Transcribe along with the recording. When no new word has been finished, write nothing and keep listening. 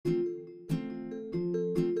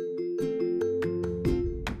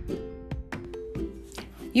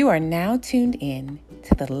You are now tuned in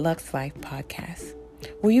to the Lux Life Podcast,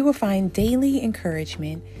 where you will find daily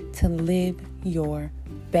encouragement to live your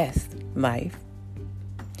best life.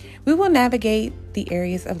 We will navigate the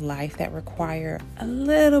areas of life that require a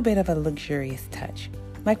little bit of a luxurious touch,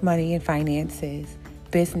 like money and finances,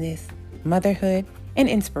 business, motherhood, and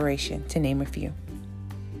inspiration, to name a few.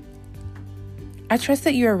 I trust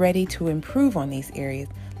that you are ready to improve on these areas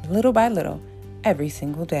little by little every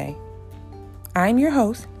single day. I'm your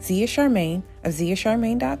host, Zia Charmaine of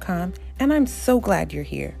ZiaCharmaine.com, and I'm so glad you're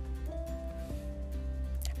here.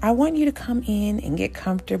 I want you to come in and get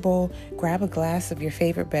comfortable, grab a glass of your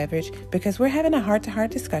favorite beverage, because we're having a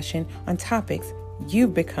heart-to-heart discussion on topics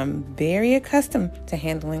you've become very accustomed to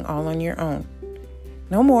handling all on your own.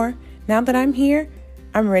 No more. Now that I'm here,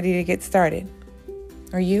 I'm ready to get started.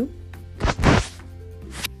 Are you?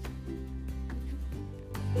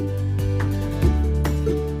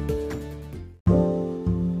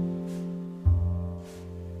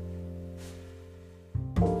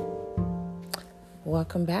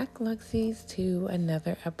 Welcome back, Luxies, to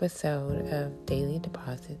another episode of Daily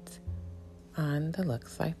Deposits on the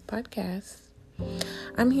Lux Life Podcast.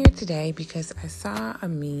 I'm here today because I saw a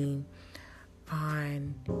meme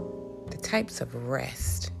on the types of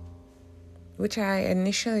rest, which I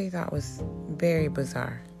initially thought was very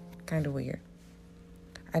bizarre, kind of weird.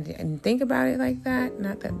 I didn't think about it like that.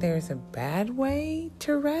 Not that there's a bad way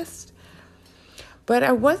to rest, but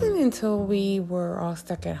it wasn't until we were all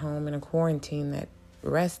stuck at home in a quarantine that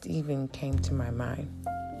rest even came to my mind.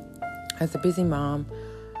 As a busy mom,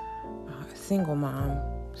 a single mom,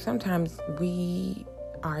 sometimes we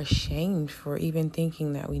are ashamed for even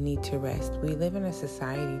thinking that we need to rest. We live in a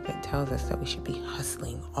society that tells us that we should be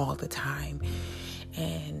hustling all the time.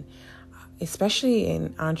 And especially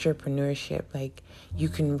in entrepreneurship, like you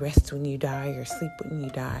can rest when you die or sleep when you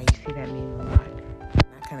die. You see that meme a lot.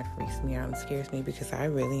 That kind of freaks me out and scares me because I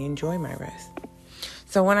really enjoy my rest.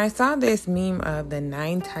 So when I saw this meme of the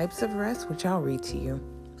 9 types of rest, which I'll read to you,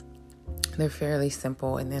 they're fairly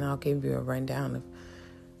simple, and then I'll give you a rundown of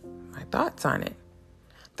my thoughts on it.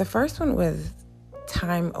 The first one was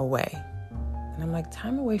time away. And I'm like,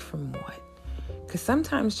 time away from what? Because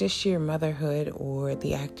sometimes just sheer motherhood or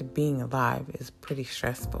the act of being alive is pretty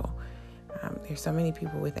stressful. There's so many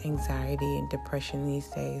people with anxiety and depression these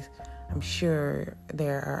days. I'm sure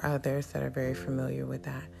there are others that are very familiar with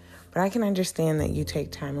that. But I can understand that you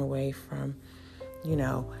take time away from,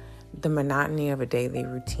 the monotony of a daily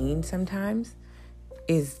routine sometimes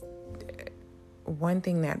is one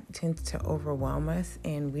thing that tends to overwhelm us,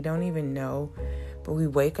 and we don't even know, but we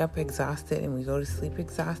wake up exhausted and we go to sleep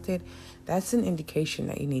exhausted. That's an indication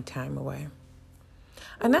that you need time away.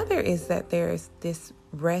 Another is that there's this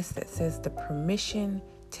rest that says the permission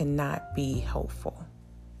to not be helpful.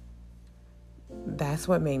 That's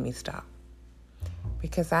what made me stop.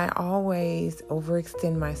 Because I always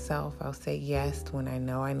overextend myself. I'll say yes when I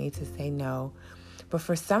know I need to say no. But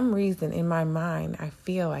for some reason in my mind, I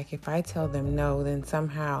feel like if I tell them no, then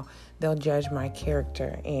somehow they'll judge my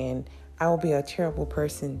character and I will be a terrible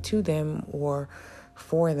person to them or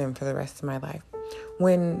for them for the rest of my life.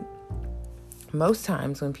 When most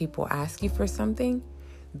times when people ask you for something,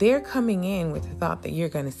 they're coming in with the thought that you're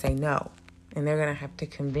going to say no. And they're going to have to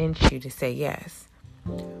convince you to say yes.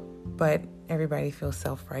 But everybody feels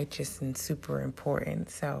self-righteous and super important,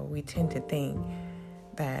 so we tend to think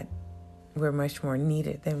that we're much more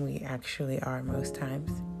needed than we actually are most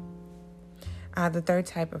times. The third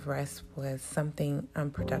type of rest was something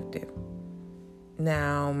unproductive.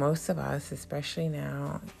 Now, most of us, especially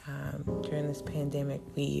now during this pandemic,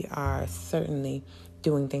 we are certainly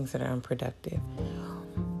doing things that are unproductive.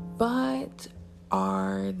 But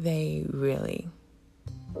are they really?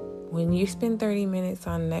 When you spend 30 minutes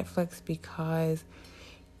on Netflix because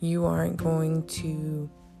you aren't going to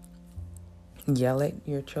yell at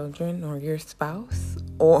your children or your spouse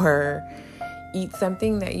or eat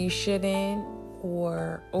something that you shouldn't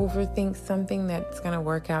or overthink something that's going to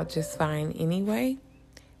work out just fine anyway,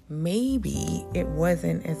 maybe it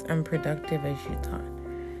wasn't as unproductive as you thought.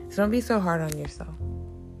 So don't be so hard on yourself.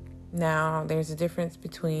 Now, there's a difference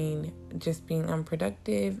between just being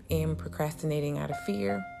unproductive and procrastinating out of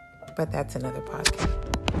fear. But that's another podcast.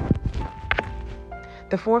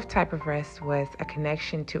 The fourth type of rest was a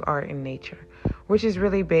connection to art and nature, which is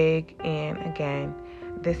really big. And again,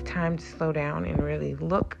 this time to slow down and really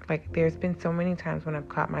look. Like there's been so many times when I've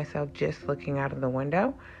caught myself just looking out of the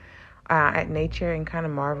window at nature and kind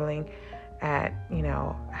of marveling at,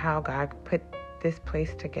 how God put this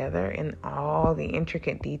place together and all the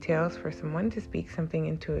intricate details for someone to speak something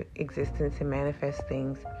into existence and manifest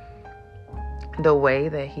things the way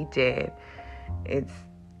that he did. It's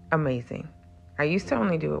amazing. I used to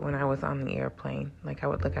only do it when I was on the airplane. Like I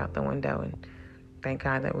would look out the window and thank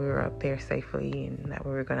God that we were up there safely and that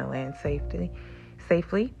we were going to land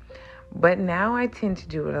safely. But now I tend to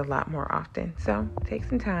do it a lot more often. So take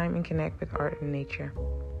some time and connect with art and nature.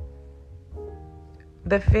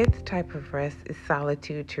 The fifth type of rest is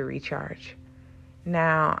solitude to recharge.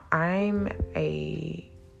 Now, I'm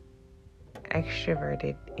a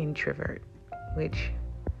extroverted introvert, which,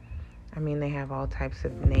 I mean, they have all types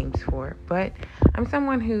of names for it. But I'm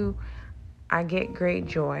someone who I get great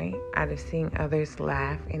joy out of seeing others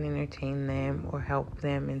laugh and entertain them or help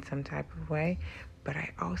them in some type of way. But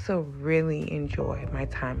I also really enjoy my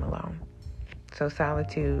time alone. So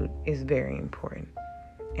solitude is very important.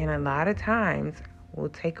 And a lot of times we'll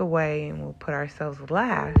take away and we'll put ourselves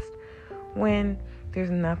last when there's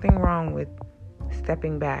nothing wrong with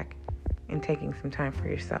stepping back and taking some time for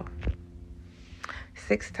yourself.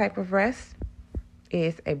 Sixth type of rest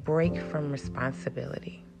is a break from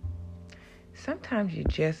responsibility. Sometimes you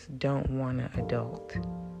just don't want to adult.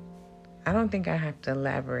 I don't think I have to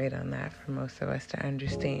elaborate on that for most of us to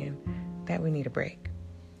understand that we need a break.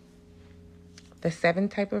 The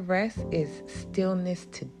seventh type of rest is stillness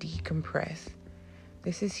to decompress.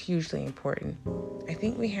 This is hugely important. I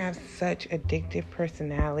think we have such addictive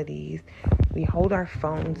personalities. We hold our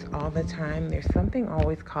phones all the time. There's something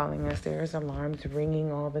always calling us. There's alarms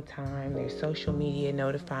ringing all the time. There's social media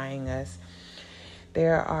notifying us.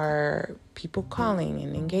 There are people calling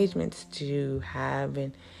and engagements to have,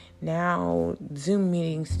 and now Zoom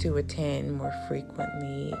meetings to attend more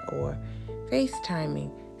frequently or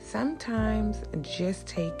FaceTiming. Sometimes just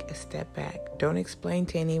take a step back. Don't explain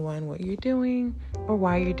to anyone what you're doing or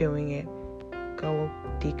why you're doing it. Go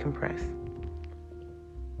decompress.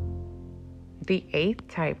 The eighth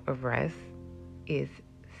type of rest is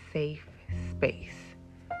safe space.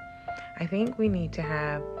 I think we need to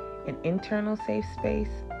have an internal safe space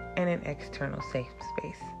and an external safe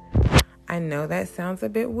space. I know that sounds a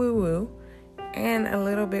bit woo-woo and a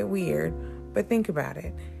little bit weird, but think about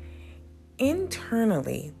it.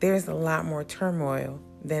 Internally, there's a lot more turmoil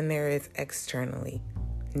than there is externally,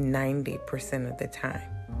 90% of the time.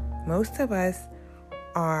 Most of us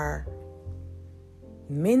are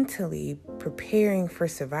mentally preparing for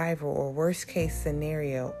survival or worst case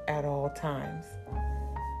scenario at all times.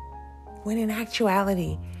 When in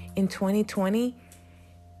actuality, in 2020,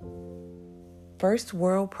 first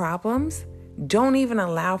world problems don't even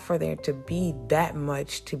allow for there to be that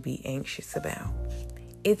much to be anxious about.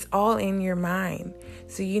 It's all in your mind.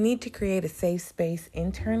 So you need to create a safe space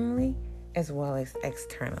internally as well as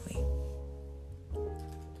externally.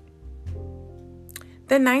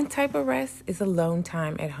 The ninth type of rest is alone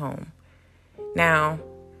time at home. Now,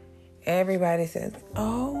 everybody says,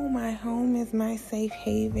 oh, my home is my safe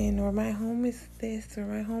haven, or my home is this, or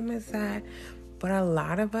my home is that. But a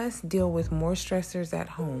lot of us deal with more stressors at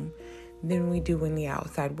home than we do in the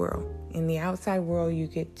outside world. In the outside world, you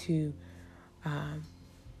get to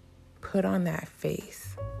put on that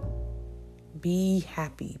face. Be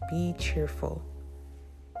happy. Be cheerful.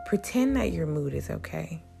 Pretend that your mood is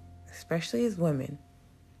okay, especially as women.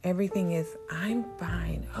 Everything is, I'm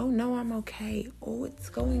fine. Oh, no, I'm okay. Oh, it's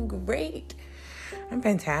going great. I'm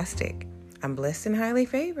fantastic. I'm blessed and highly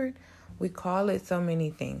favored. We call it so many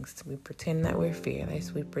things. We pretend that we're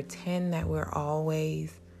fearless. We pretend that we're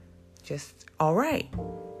always just all right.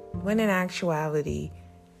 When in actuality,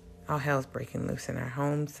 all hell's breaking loose in our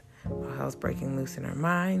homes. All hell's breaking loose in our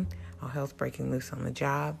mind. All hell's breaking loose on the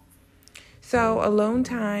job. So alone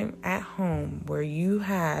time at home where you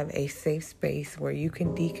have a safe space where you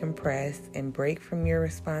can decompress and break from your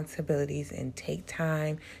responsibilities and take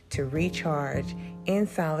time to recharge in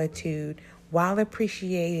solitude while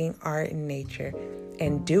appreciating art and nature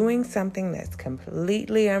and doing something that's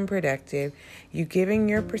completely unproductive, you giving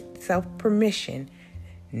yourself permission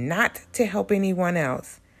not to help anyone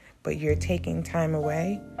else, but you're taking time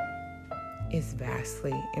away, is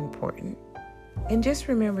vastly important. And just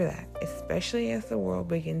remember that, especially as the world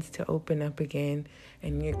begins to open up again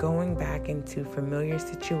and you're going back into familiar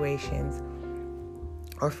situations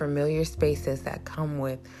or familiar spaces that come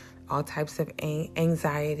with all types of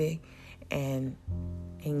anxiety and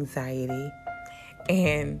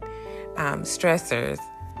stressors,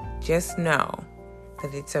 just know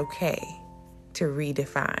that it's okay to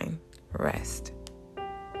redefine rest.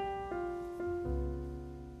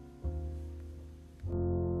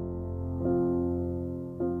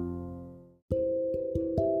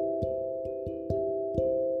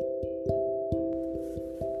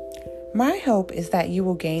 My hope is that you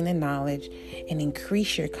will gain the knowledge and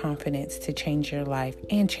increase your confidence to change your life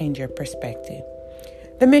and change your perspective.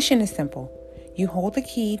 The mission is simple. You hold the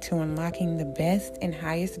key to unlocking the best and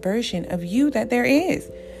highest version of you that there is.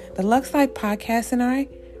 The Lux Life Podcast and I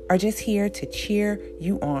are just here to cheer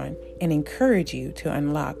you on and encourage you to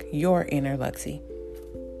unlock your inner Luxie.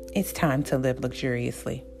 It's time to live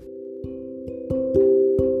luxuriously.